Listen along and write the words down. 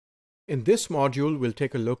In this module, we'll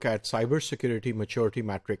take a look at cybersecurity maturity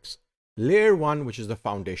matrix, layer 1, which is the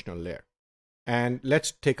foundational layer. And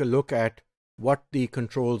let's take a look at what the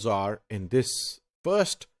controls are in this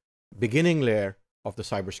first beginning layer of the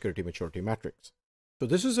cybersecurity maturity matrix. So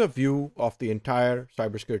this is a view of the entire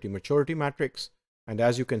cybersecurity maturity matrix. And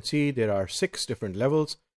as you can see, there are 6 different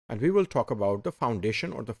levels, and we will talk about the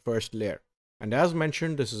foundation or the first layer. And as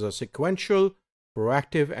mentioned, this is a sequential,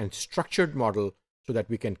 proactive, and structured model so that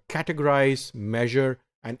we can categorize, measure,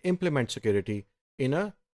 and implement security in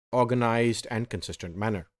an organized and consistent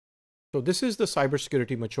manner. So this is the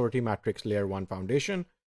cybersecurity maturity matrix layer 1 foundation.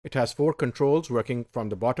 It has 4 controls working from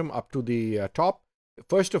the bottom up to the top.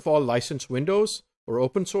 First of all, license Windows or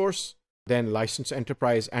open source, then license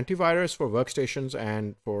enterprise antivirus for workstations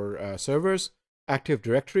and for servers, Active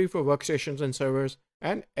Directory for workstations and servers,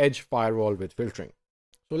 and edge firewall with filtering.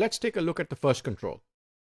 So let's take a look at the first control.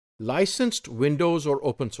 Licensed Windows or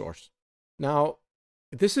open source. Now,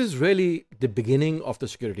 this is really the beginning of the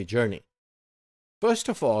security journey. First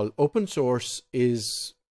of all, open source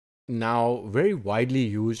is now very widely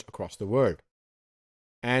used across the world.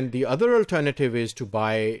 And the other alternative is to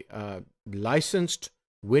buy licensed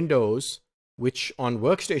Windows, which on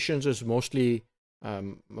workstations is mostly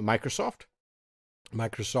Microsoft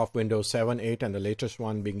Windows 7, 8, and the latest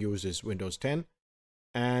one being used is Windows 10.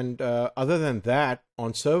 And other than that,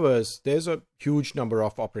 on servers, there's a huge number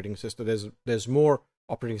of operating systems. There's more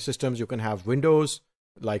operating systems. You can have Windows,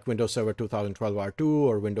 like Windows Server 2012 R2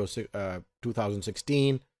 or Windows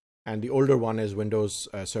 2016. And the older one is Windows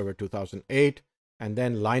Server 2008. And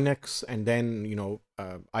then Linux, and then,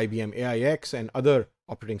 IBM AIX and other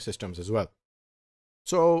operating systems as well.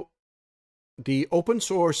 So the open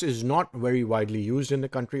source is not very widely used in the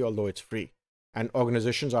country, although it's free. And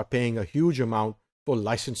organizations are paying a huge amount for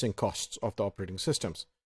licensing costs of the operating systems.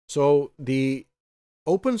 So the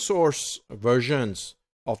open source versions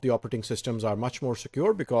of the operating systems are much more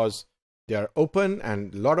secure because they are open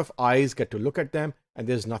and a lot of eyes get to look at them, and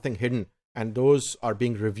there's nothing hidden. And those are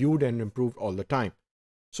being reviewed and improved all the time.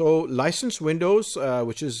 So licensed Windows,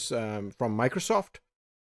 which is from Microsoft,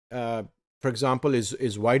 for example,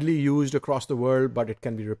 is widely used across the world, but it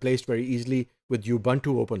can be replaced very easily with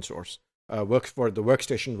Ubuntu open source, works for the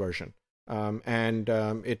workstation version.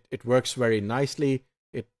 It works very nicely.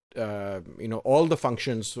 It, all the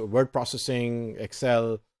functions, word processing,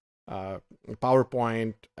 Excel,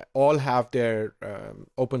 PowerPoint, all have their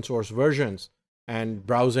open source versions, and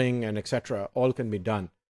browsing and etc. all can be done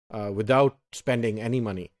without spending any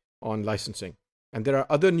money on licensing. And there are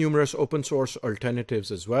other numerous open source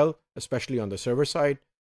alternatives as well, especially on the server side,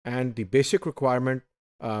 and the basic requirement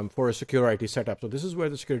for a secure IT setup. So this is where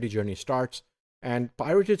the security journey starts. And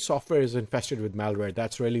pirated software is infested with malware.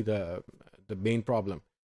 That's really the main problem.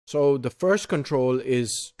 So the first control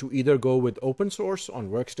is to either go with open source on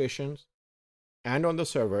workstations and on the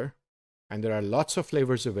server. And there are lots of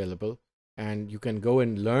flavors available. And you can go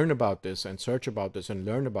and learn about this and search about this and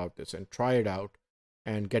learn about this and try it out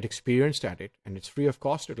and get experienced at it. And it's free of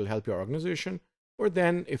cost. It'll help your organization. Or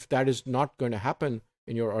then if that is not going to happen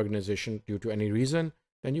in your organization due to any reason,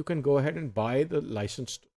 then you can go ahead and buy the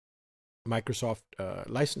licensed Microsoft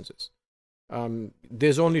licenses.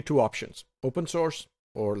 There's only 2 options, open source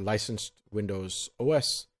or licensed Windows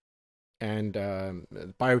OS, and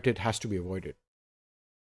pirated has to be avoided.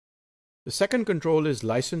 The second control is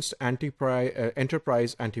licensed enterprise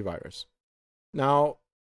antivirus. Now,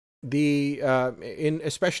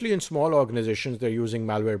 especially in small organizations, they're using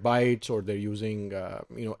Malwarebytes or they're using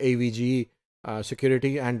AVG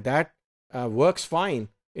security, and that works fine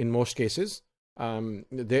in most cases.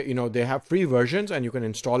 They have free versions, and you can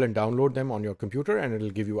install and download them on your computer, and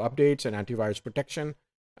it'll give you updates and antivirus protection,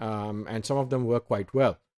 and some of them work quite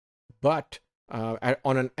well. But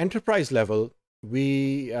on an enterprise level,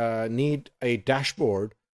 we need a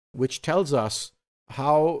dashboard which tells us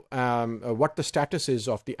what the status is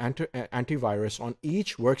of the antivirus on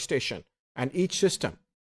each workstation and each system,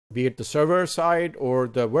 be it the server side or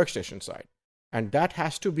the workstation side. And that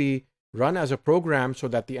has to be run as a program so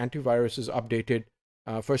that the antivirus is updated.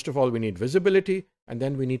 First of all, we need visibility, and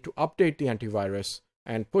then we need to update the antivirus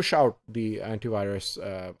and push out the antivirus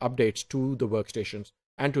updates to the workstations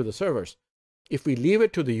and to the servers. If we leave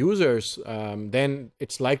it to the users, then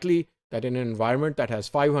it's likely that in an environment that has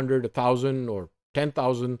 500, 1,000, or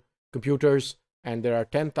 10,000 computers, and there are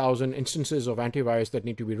 10,000 instances of antivirus that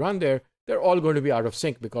need to be run there, they're all going to be out of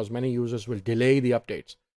sync because many users will delay the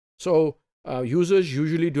updates. So users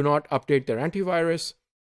usually do not update their antivirus.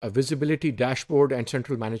 A visibility dashboard and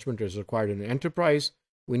central management is required in an enterprise.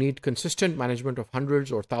 We need consistent management of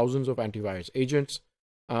hundreds or thousands of antivirus agents.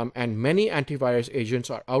 and many antivirus agents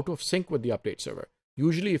are out of sync with the update server.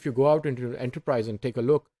 Usually, if you go out into the enterprise and take a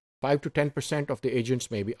look, 5 to 10% of the agents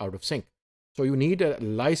may be out of sync. So you need a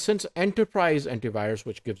licensed enterprise antivirus,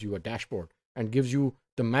 which gives you a dashboard and gives you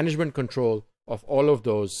the management control of all of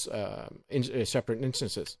those separate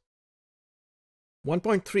instances.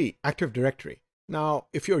 1.3, Active Directory. Now,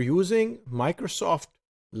 if you're using Microsoft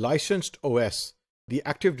licensed OS, the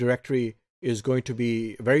Active Directory is going to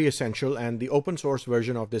be very essential, and the open source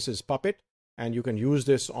version of this is Puppet, and you can use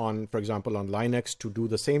this on, for example, on Linux to do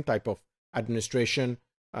the same type of administration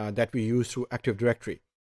that we use through Active Directory.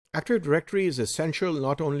 Active Directory is essential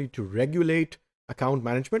not only to regulate account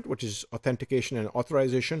management, which is authentication and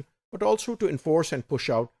authorization, but also to enforce and push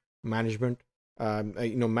out management,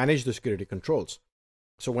 manage the security controls.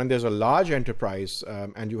 So when there's a large enterprise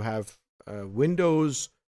and you have Windows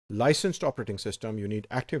licensed operating system, you need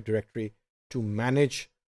Active Directory to manage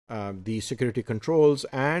the security controls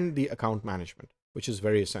and the account management, which is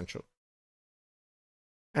very essential.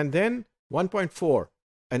 And then 1.4,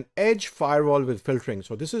 an edge firewall with filtering.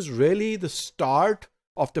 So this is really the start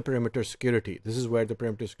of the perimeter security. This is where the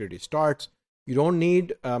perimeter security starts. You don't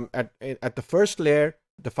need, at the first layer,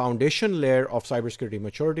 the foundation layer of cybersecurity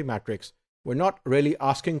maturity matrix, we're not really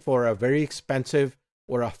asking for a very expensive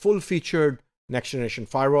or a full-featured next-generation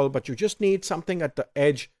firewall, but you just need something at the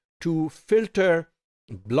edge to filter,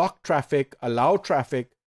 block traffic, allow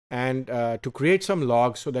traffic, and to create some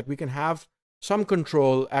logs so that we can have some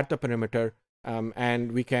control at the perimeter,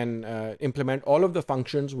 and we can implement all of the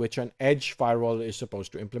functions which an edge firewall is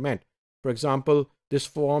supposed to implement. For example, this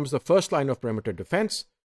forms the first line of perimeter defense.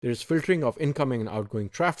 There is filtering of incoming and outgoing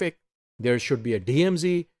traffic. There should be a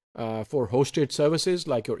DMZ for hosted services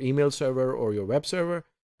like your email server or your web server,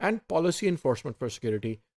 and policy enforcement for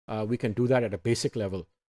security. We can do that at a basic level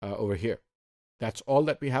over here. That's all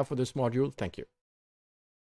that we have for this module. Thank you.